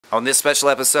On this special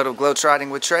episode of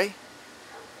Globetrotting with Trey,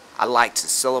 I'd like to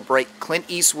celebrate Clint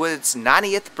Eastwood's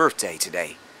 90th birthday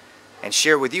today and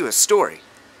share with you a story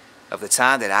of the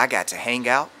time that I got to hang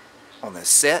out on the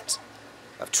set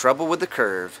of Trouble with the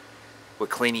Curve with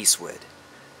Clint Eastwood.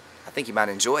 I think you might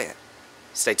enjoy it.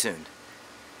 Stay tuned.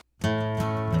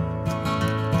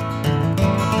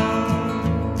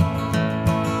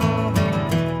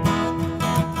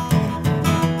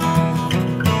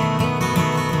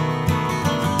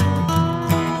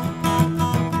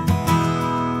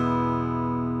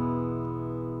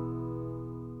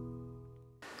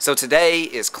 So today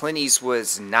is Clint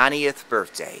Eastwood's 90th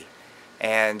birthday,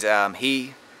 and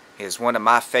he is one of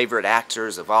my favorite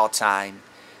actors of all time,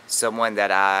 someone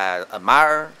that I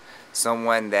admire,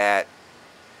 someone that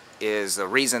is the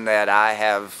reason that I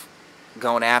have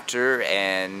gone after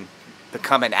and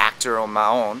become an actor on my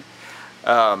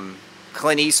own.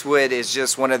 Clint Eastwood is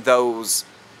just one of those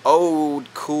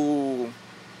old, cool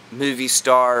movie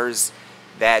stars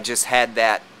that just had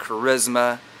that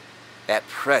charisma, that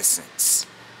presence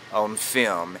on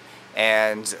film,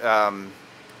 and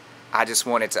I just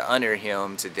wanted to honor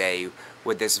him today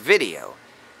with this video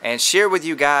and share with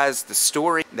you guys the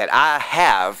story that I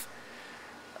have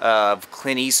of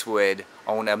Clint Eastwood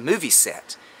on a movie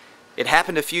set. It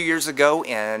happened a few years ago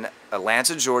in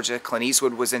Atlanta, Georgia. Clint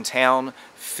Eastwood was in town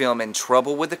filming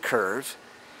Trouble with the Curve.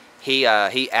 He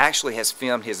actually has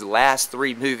filmed his last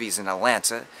 3 movies in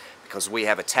Atlanta because we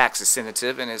have a tax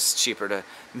incentive and it's cheaper to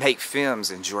make films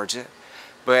in Georgia.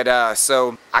 But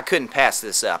so I couldn't pass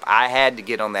this up. I had to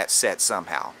get on that set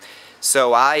somehow.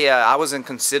 So I was in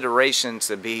consideration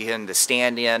to be in the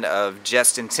stand-in of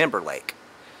Justin Timberlake.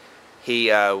 He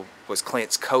was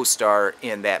Clint's co-star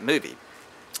in that movie.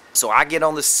 So I get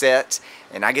on the set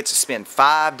and I get to spend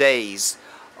 5 days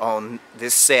on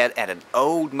this set at an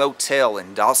old motel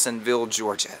in Dawsonville,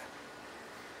 Georgia.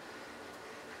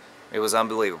 It was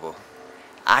unbelievable.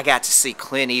 I got to see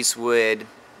Clint Eastwood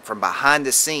from behind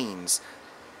the scenes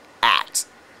act.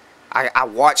 I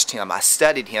watched him, I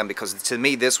studied him, because to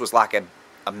me this was like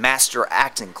a master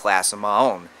acting class of my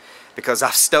own, because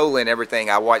I've stolen everything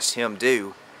I watched him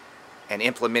do and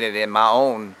implemented in my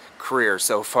own career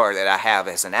so far that I have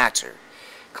as an actor.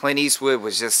 Clint Eastwood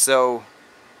was just so...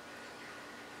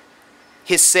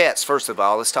 His sets, first of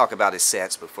all, let's talk about his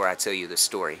sets before I tell you the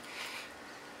story.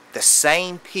 The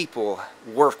same people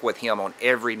work with him on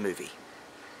every movie.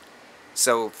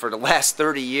 So for the last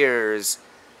 30 years,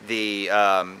 the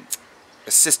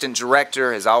assistant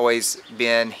director has always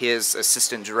been his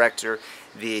assistant director.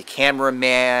 The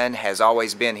cameraman has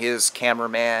always been his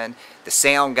cameraman. The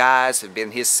sound guys have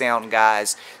been his sound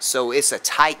guys. So it's a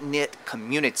tight-knit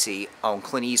community on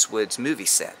Clint Eastwood's movie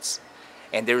sets.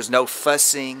 And there's no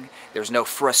fussing, there's no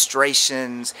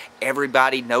frustrations.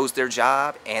 Everybody knows their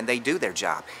job and they do their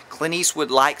job. Clint Eastwood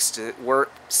likes to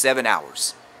work 7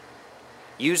 hours.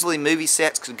 Usually movie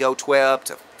sets could go 12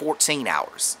 to 14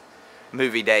 hours.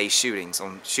 Movie day shootings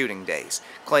on shooting days.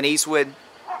 Clint Eastwood,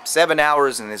 7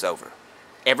 hours and it's over.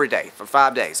 Every day for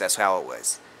 5 days. That's how it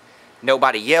was.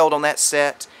 Nobody yelled on that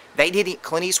set.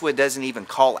 Clint Eastwood doesn't even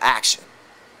call action.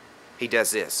 He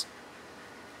does this.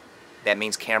 That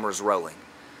means camera's rolling.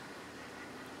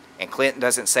 And Clint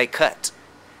doesn't say cut.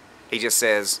 He just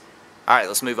says, all right,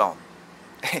 let's move on.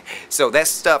 So that's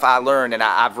stuff I learned, and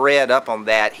I've read up on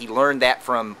that. He learned that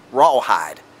from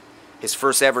Rawhide, his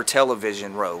first ever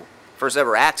television role, first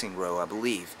ever acting role, I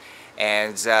believe.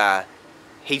 And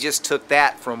he just took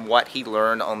that from what he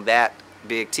learned on that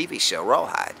big TV show,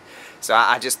 Rawhide. So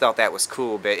I just thought that was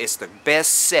cool. But it's the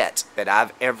best set that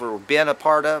I've ever been a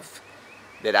part of,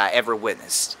 that I ever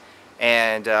witnessed.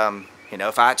 And you know,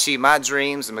 if I achieve my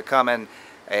dreams and becoming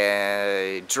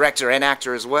a director and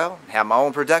actor as well, have my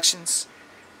own productions,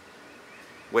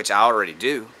 which I already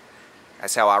do.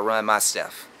 That's how I run my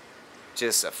stuff.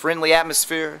 Just a friendly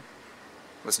atmosphere.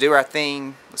 Let's do our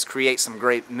thing. Let's create some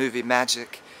great movie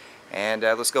magic. And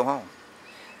let's go home.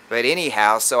 But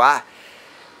anyhow, so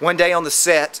one day on the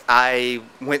set, I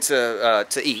went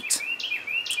to eat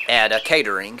at a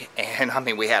catering. And I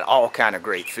mean, we had all kind of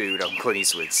great food on Clint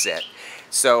Eastwood's set.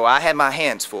 So I had my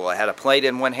hands full. I had a plate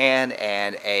in one hand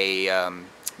and a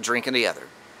drink in the other.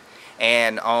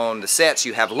 And on the sets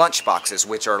you have lunch boxes,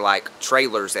 which are like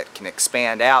trailers that can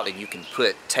expand out and you can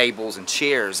put tables and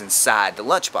chairs inside the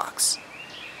lunch box.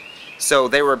 So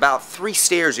there were about 3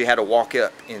 stairs you had to walk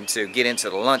up to get into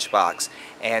the lunch box,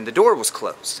 and the door was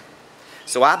closed.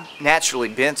 So I naturally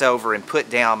bent over and put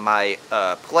down my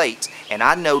plate, and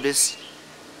I noticed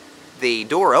the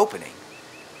door opening.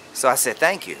 So I said,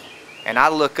 thank you. And I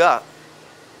look up,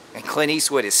 and Clint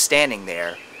Eastwood is standing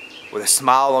there with a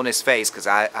smile on his face, because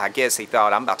I guess he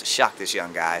thought, I'm about to shock this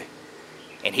young guy.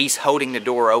 And he's holding the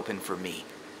door open for me.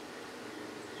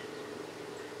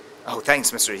 Oh, thanks,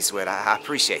 Mr. Eastwood. I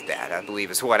appreciate that, I believe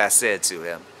is what I said to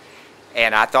him.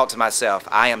 And I thought to myself,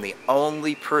 I am the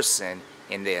only person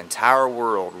in the entire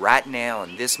world right now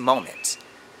in this moment,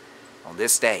 on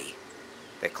this day,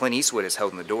 that Clint Eastwood is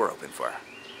holding the door open for.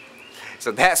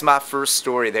 So that's my first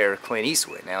story there, Clint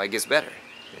Eastwood. Now it gets better.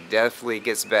 It definitely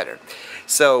gets better.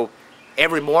 So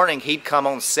every morning he'd come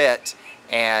on set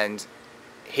and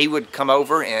he would come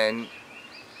over and,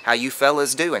 how you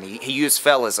fellas doing? He used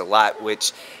fellas a lot,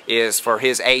 which is for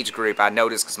his age group. I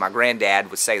noticed because my granddad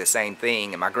would say the same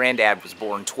thing, and my granddad was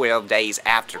born 12 days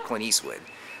after Clint Eastwood.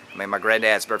 I mean, my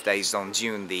granddad's birthday is on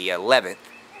June the 11th,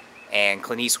 and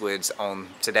Clint Eastwood's on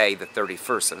today, the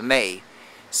 31st of May.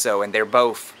 So, and they're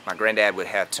both, my granddad will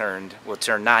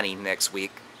turn 90 next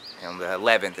week on the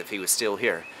 11th if he was still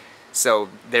here. So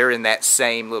they're in that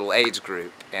same little age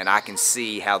group, and I can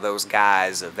see how those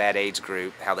guys of that age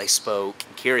group, how they spoke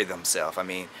and carried themselves. I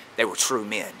mean, they were true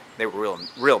men. They were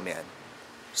real men.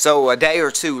 So a day or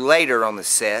two later on the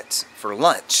set for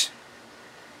lunch,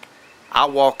 I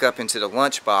walk up into the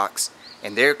lunch box,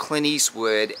 and there Clint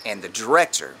Eastwood and the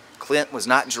director. Clint was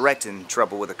not directing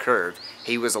Trouble with a Curve.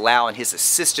 He was allowing his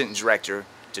assistant director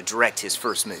to direct his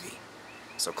first movie.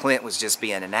 So Clint was just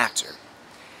being an actor.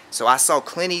 So I saw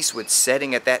Clint Eastwood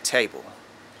sitting at that table,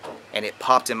 and it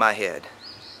popped in my head.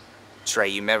 Trey,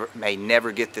 you may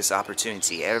never get this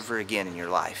opportunity ever again in your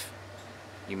life.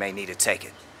 You may need to take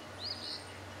it.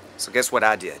 So guess what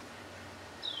I did?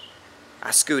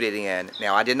 I scooted in.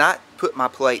 Now, I did not put my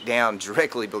plate down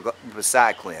directly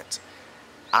beside Clint.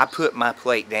 I put my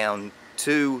plate down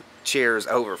 2 chairs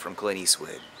over from Clint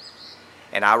Eastwood.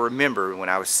 And I remember when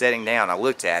I was sitting down, I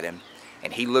looked at him,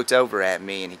 and he looked over at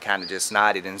me, and he kind of just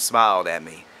nodded and smiled at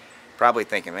me. Probably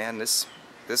thinking, man, this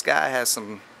guy has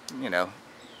some, you know,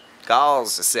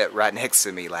 galls to sit right next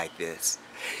to me like this.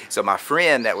 So my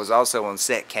friend that was also on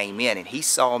set came in, and he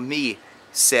saw me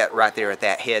sit right there at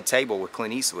that head table with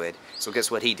Clint Eastwood. So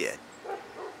guess what he did?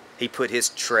 He put his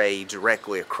tray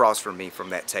directly across from me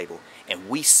from that table. And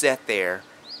we sat there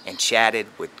and chatted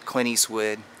with Clint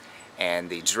Eastwood and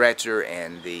the director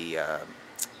and the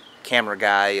camera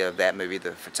guy of that movie,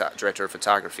 the director of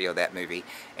photography of that movie,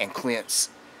 and Clint's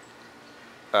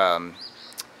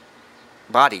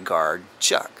bodyguard,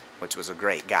 Chuck, which was a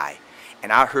great guy.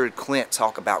 And I heard Clint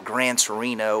talk about Gran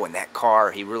Torino and that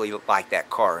car. He really liked that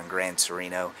car in Gran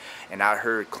Torino. And I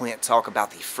heard Clint talk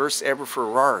about the first ever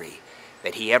Ferrari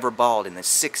that he ever bought in the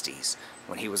 60s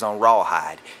when he was on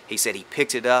Rawhide. He said he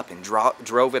picked it up and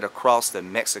drove it across the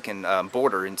Mexican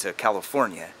border into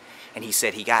California. And he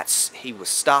said he was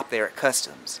stopped there at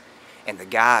customs, and the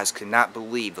guys could not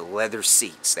believe the leather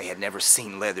seats. They had never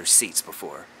seen leather seats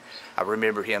before. I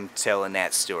remember him telling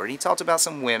that story. He talked about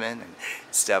some women and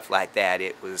stuff like that.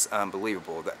 It was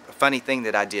unbelievable. The funny thing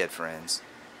that I did, friends,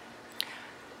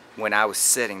 when I was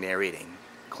sitting there eating,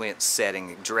 Clint's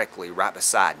sitting directly right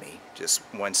beside me, just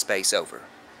one space over.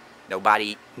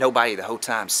 Nobody the whole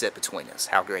time sat between us.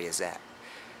 How great is that?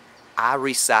 I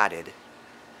recited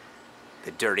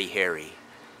the Dirty Harry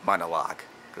monologue,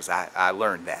 because I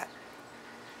learned that.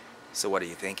 So what are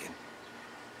you thinking?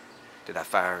 Did I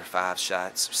fire 5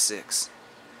 shots or 6?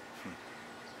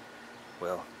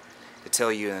 Well, to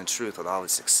tell you the truth, with all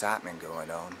this excitement going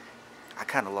on, I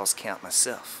kind of lost count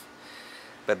myself.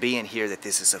 But being here that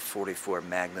this is a .44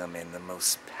 Magnum and the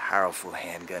most powerful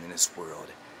handgun in this world,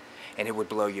 and it would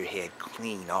blow your head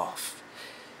clean off,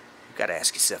 you've got to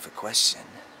ask yourself a question.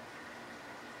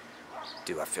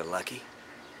 Do I feel lucky?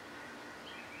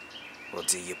 Well,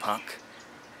 do you, punk?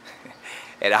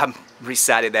 And I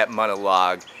recited that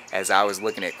monologue as I was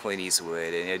looking at Clint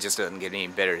Eastwood, and it just doesn't get any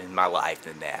better in my life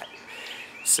than that.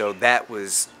 So that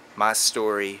was my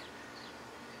story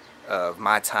of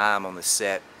my time on the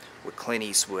set with Clint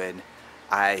Eastwood.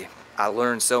 I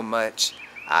learned so much.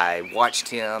 I watched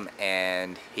him,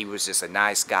 and he was just a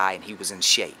nice guy, and he was in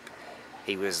shape.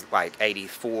 He was like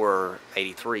 84,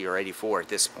 83 or 84 at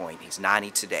this point. He's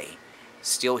 90 today.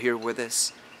 Still here with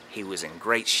us. He was in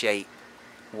great shape,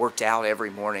 worked out every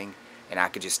morning, and I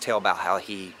could just tell about how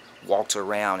he walked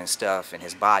around and stuff in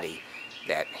his body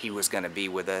that he was going to be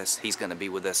with us. He's going to be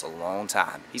with us a long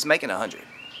time. He's making 100.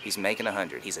 He's making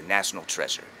 100. He's a national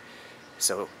treasure.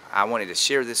 So I wanted to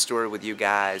share this story with you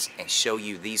guys and show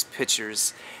you these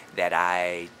pictures that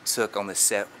I took on the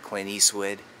set with Clint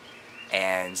Eastwood,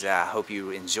 and I hope you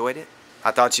enjoyed it.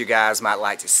 I thought you guys might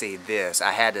like to see this.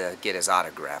 I had to get his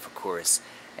autograph, of course.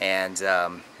 And,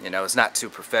 you know, it's not too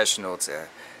professional to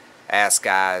ask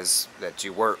guys that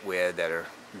you work with that are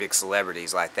big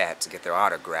celebrities like that to get their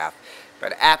autograph.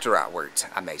 But after I worked,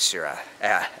 I made sure I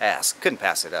asked. Couldn't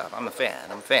pass it up. I'm a fan.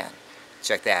 I'm a fan.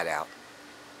 Check that out.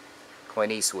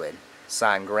 Clint Eastwood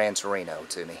signed Gran Torino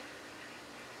to me.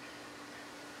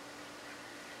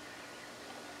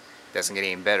 Doesn't get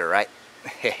any better, right?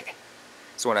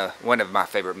 It's one of my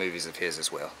favorite movies of his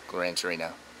as well, Gran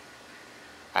Torino.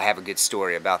 I have a good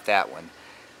story about that one,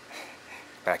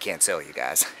 but I can't tell you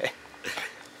guys.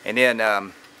 And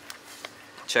then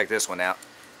check this one out.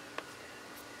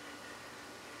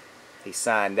 He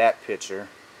signed that picture.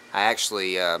 I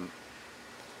actually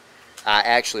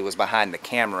was behind the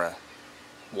camera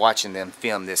watching them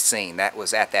film this scene. That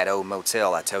was at that old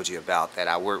motel I told you about that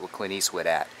I worked with Clint Eastwood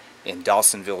at in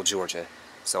Dawsonville, Georgia.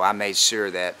 So I made sure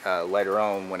that later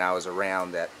on when I was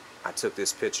around that I took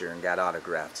this picture and got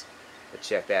autographs. But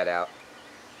check that out.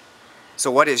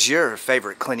 So what is your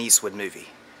favorite Clint Eastwood movie?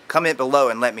 Comment below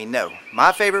and let me know.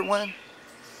 My favorite one?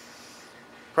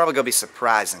 Probably going to be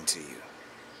surprising to you.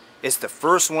 It's the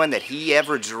first one that he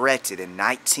ever directed in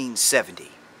 1970.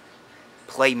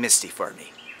 Play Misty for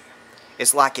Me.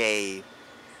 It's like a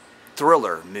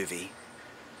thriller movie.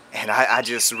 And I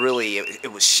just really,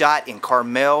 it was shot in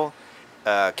Carmel,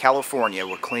 California,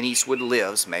 where Clint Eastwood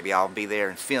lives. Maybe I'll be there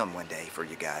and film one day for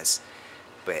you guys.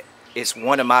 But it's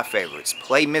one of my favorites.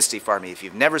 Play Misty for Me. If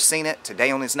you've never seen it, today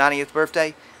on his 90th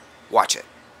birthday, watch it.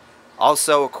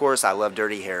 Also, of course, I love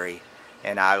Dirty Harry.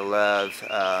 And I love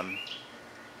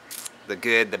The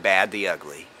Good, the Bad, the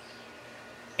Ugly.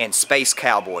 And Space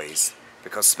Cowboys.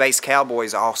 Because Space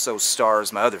Cowboys also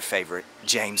stars my other favorite,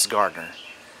 James Garner.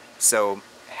 So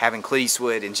having Clint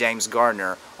Eastwood and James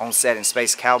Garner on set in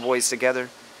Space Cowboys together,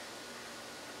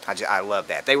 I love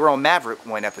that. They were on Maverick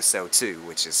one episode too,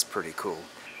 which is pretty cool.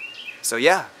 So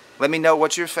yeah, let me know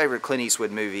what your favorite Clint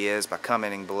Eastwood movie is by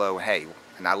commenting below. Hey,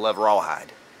 and I love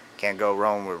Rawhide. Can't go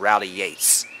wrong with Rowdy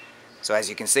Yates. So as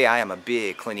you can see, I am a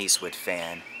big Clint Eastwood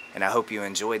fan, and I hope you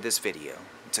enjoyed this video.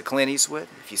 To Clint Eastwood,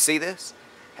 if you see this,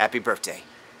 happy birthday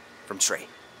from Trey.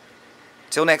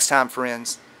 Till next time,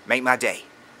 friends, make my day.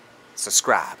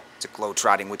 Subscribe to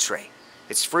Globetrotting with Trey.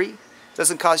 It's free,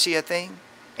 doesn't cost you a thing,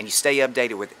 and you stay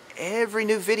updated with every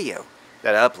new video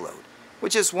that I upload,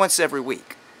 which is once every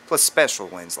week, plus special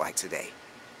ones like today.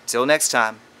 Till next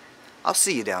time, I'll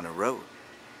see you down the road.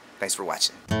 Thanks for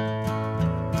watching.